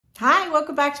Hi,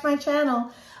 welcome back to my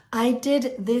channel. I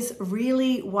did this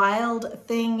really wild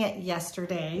thing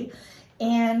yesterday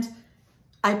and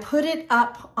I put it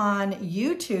up on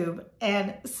YouTube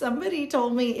and somebody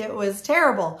told me it was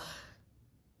terrible.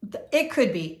 It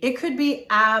could be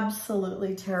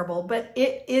absolutely terrible, but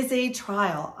it is a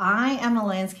trial. I am a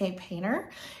landscape painter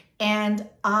and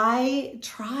I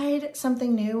tried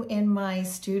something new in my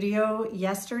studio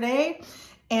yesterday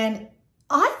and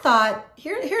I thought,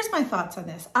 here's my thoughts on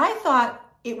this. I thought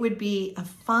it would be a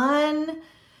fun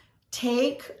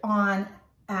take on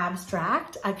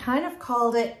abstract. I kind of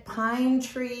called it Pine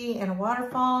Tree and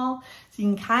Waterfall, so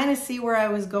you can kind of see where I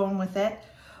was going with it.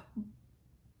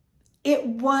 It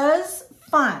was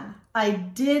fun. I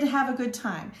did have a good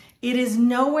time. It is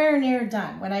nowhere near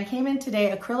done. When I came in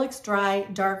today, acrylic's dry,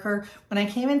 darker. When I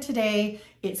came in today,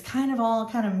 it's kind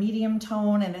of medium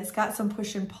tone and it's got some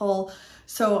push and pull.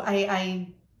 So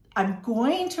I'm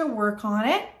going to work on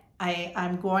it.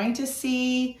 I'm going to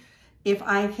see if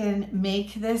I can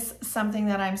make this something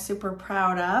that I'm super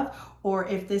proud of, or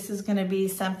if this is going to be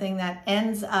something that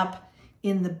ends up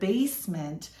in the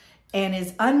basement and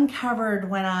is uncovered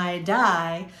when I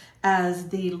die as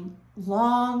the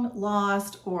long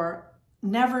lost or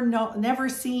never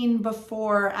seen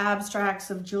before abstracts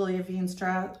of Julia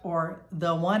Veenstra, or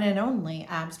the one and only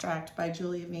abstract by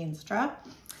Julia Veenstra.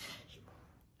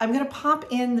 I'm going to pop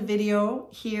in the video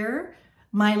here,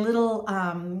 my little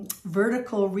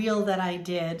vertical reel that I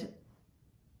did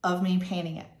of me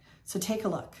painting it. So take a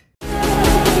look.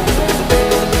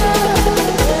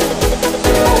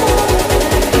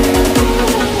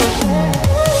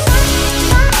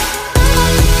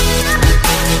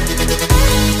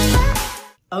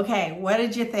 Okay, what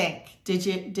did you think? Did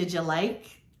you like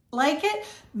it?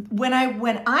 When I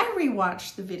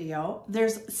rewatched the video,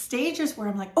 there's stages where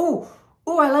I'm like, oh,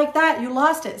 I like that, you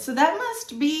lost it. So that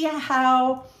must be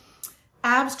how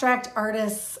abstract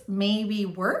artists maybe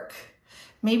work.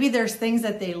 Maybe there's things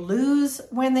that they lose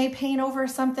when they paint over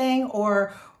something,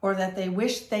 or that they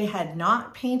wish they had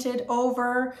not painted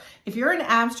over. If you're an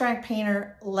abstract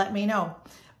painter, let me know.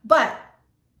 But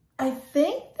I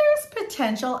think there's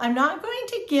potential. I'm not going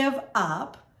to give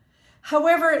up.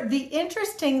 However, the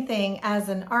interesting thing as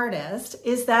an artist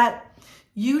is that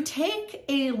you take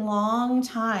a long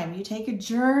time, you take a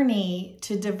journey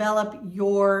to develop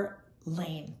your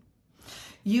lane.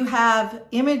 You have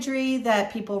imagery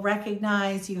that people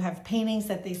recognize, you have paintings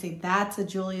that they say, that's a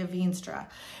Julia Veenstra.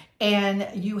 And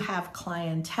you have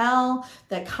clientele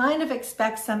that kind of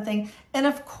expects something. And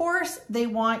of course, they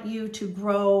want you to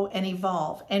grow and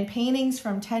evolve. And paintings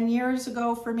from 10 years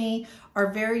ago for me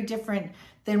are very different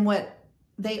than what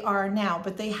they are now,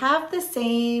 but they have the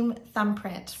same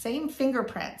thumbprint, same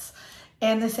fingerprints,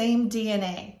 and the same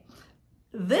DNA.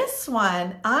 This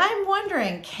one, I'm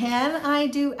wondering, can I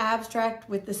do abstract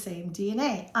with the same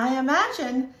DNA? I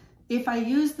imagine if I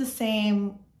use the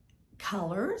same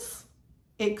colors,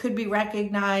 it could be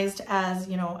recognized as,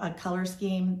 a color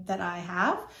scheme that I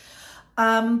have.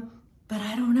 But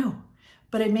I don't know.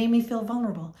 But it made me feel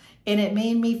vulnerable. And it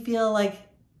made me feel like,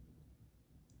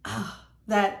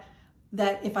 that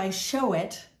if I show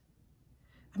it,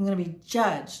 I'm going to be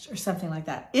judged or something like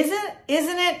that. Isn't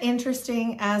it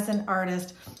interesting as an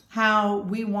artist how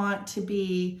we want to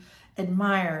be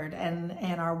admired and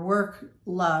our work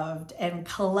loved and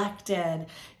collected,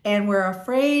 and we're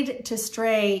afraid to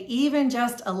stray even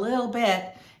just a little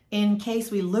bit in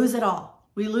case we lose it all.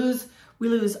 We lose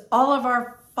all of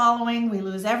our following, we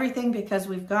lose everything because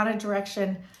we've gone a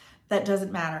direction that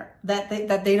doesn't matter, that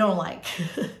they don't like.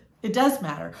 It does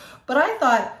matter. But I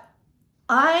thought,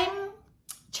 I'm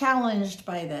challenged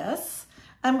by this.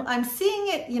 I'm seeing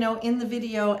it, in the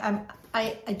video.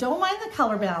 I don't mind the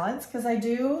color balance because I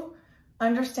do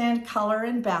understand color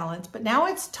and balance, but now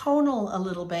it's tonal a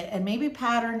little bit and maybe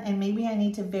pattern, and maybe I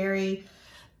need to vary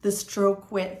the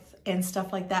stroke width and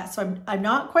stuff like that. So I'm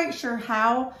not quite sure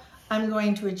how I'm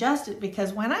going to adjust it,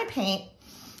 because when I paint,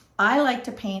 I like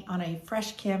to paint on a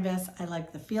fresh canvas. I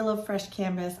like the feel of fresh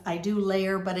canvas. I do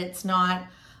layer, but it's not,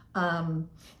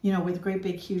 with great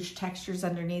big huge textures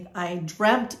underneath. I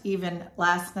dreamt even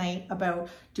last night about,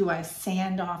 do I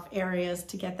sand off areas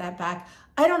to get that back?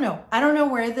 I don't know. I don't know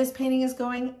where this painting is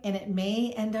going, and it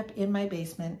may end up in my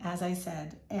basement, as I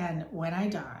said. And when I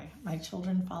die, my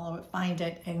children find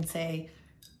it and say,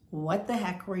 what the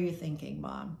heck were you thinking,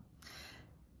 Mom?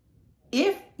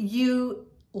 If you'd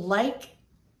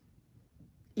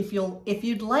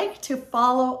like to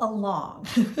follow along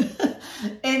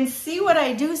and see what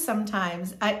I do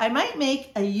sometimes, I might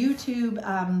make a YouTube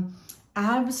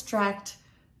abstract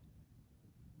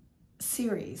series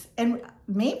series, and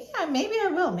maybe I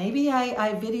will. Maybe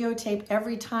I videotape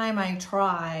every time I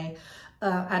try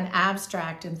an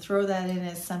abstract and throw that in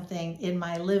as something in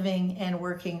my living and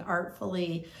working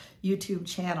artfully YouTube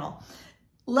channel.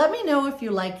 Let me know if you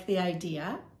like the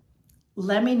idea.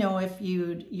 Let me know if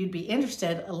you'd be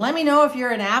interested. Let me know if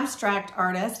you're an abstract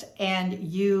artist and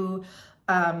you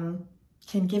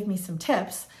can give me some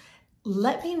tips.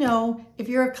 Let me know if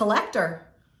you're a collector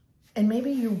and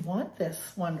maybe you want this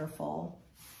wonderful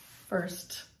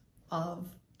first of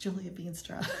Julia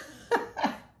Veenstra.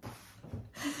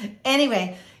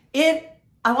 Anyway,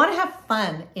 I want to have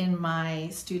fun in my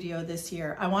studio this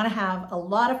year. I want to have a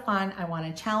lot of fun. I want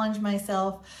to challenge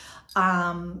myself.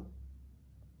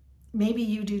 Maybe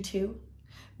you do too.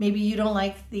 Maybe you don't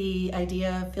like the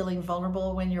idea of feeling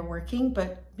vulnerable when you're working,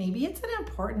 but maybe it's an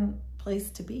important place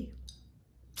to be.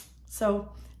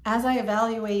 So as I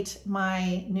evaluate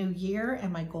my new year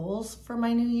and my goals for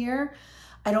my new year,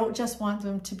 I don't just want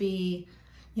them to be,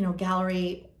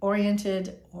 gallery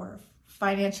oriented or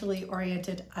financially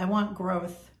oriented. I want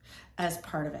growth as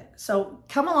part of it. So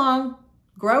come along,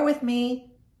 grow with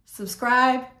me,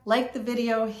 subscribe, like the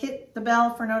video, hit the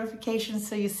bell for notifications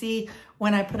so you see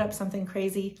when I put up something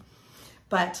crazy.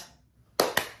 But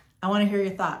I want to hear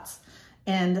your thoughts.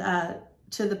 And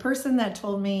to the person that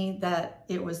told me that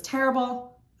it was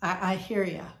terrible, I hear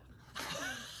you.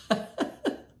 I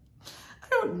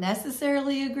don't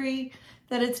necessarily agree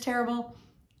that it's terrible.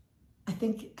 I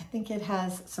think it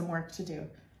has some work to do.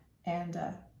 And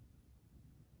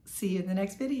see you in the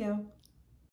next video.